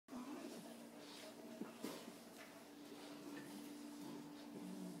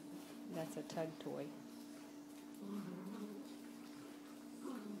That's a tug toy.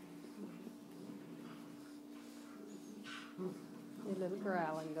 A little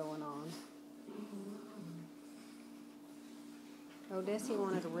growling going on. Oh, Desi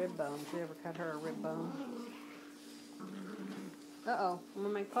wanted a rib bone. Did you ever cut her a rib bone? Uh-oh. I'm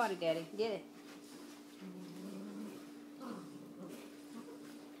going to make potty, Daddy. Get it.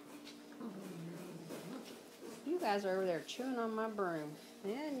 You guys are over there chewing on my broom.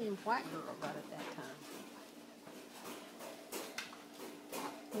 And white girl got it that time.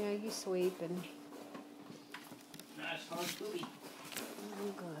 Yeah, you sweep and... Nice hard booty.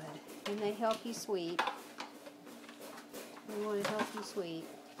 Oh, good. And they help you sweep. They want to help you sweep.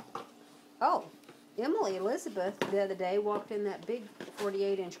 Oh, Emily Elizabeth the other day walked in that big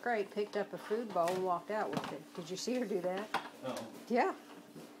 48-inch crate, picked up a food bowl, and walked out with it. Did you see her do that? No. Yeah.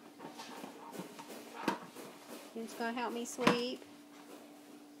 You just gonna help me sweep?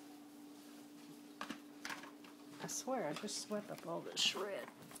 I swear, I just swept up all this shred.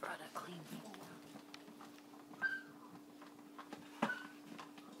 Right, I clean floor.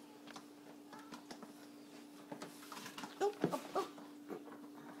 Oh, oh, oh.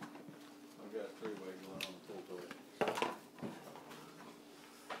 I've got a three-way going on the pool toilet.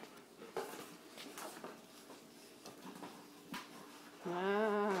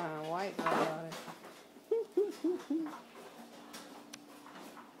 Ah, white girl got it.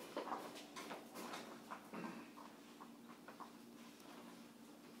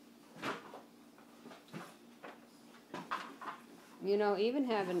 You know, even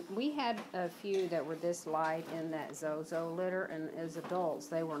we had a few that were this light in that Zozo litter, and as adults,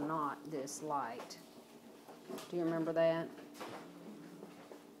 they were not this light. Do you remember that?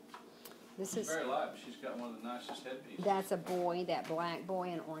 This is very light, but she's got one of the nicest headpieces. That's a boy, that black boy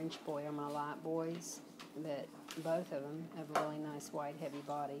and orange boy are my light boys. That both of them have a really nice white heavy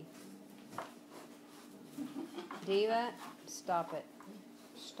body. Diva, stop it.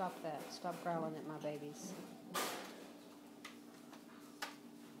 Stop that. Stop growling at my babies.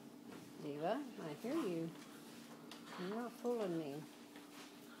 Diva, I hear you. You're not fooling me.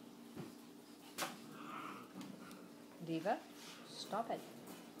 Diva, stop it.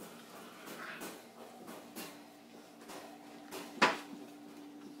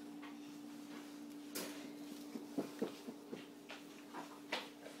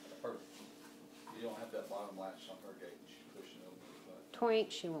 Perfect. You don't have that bottom latch on her gate. She's pushing over the butt. Twink,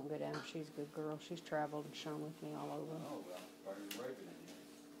 she won't go down. She's a good girl. She's traveled and shown with me all over. Oh, well, probably raping in here.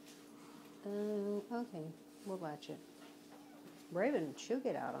 Okay. We'll latch it. Raven, she'll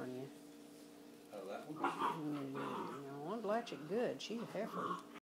get out on you. Oh, that one? No, I want to latch it good. She's a heifer.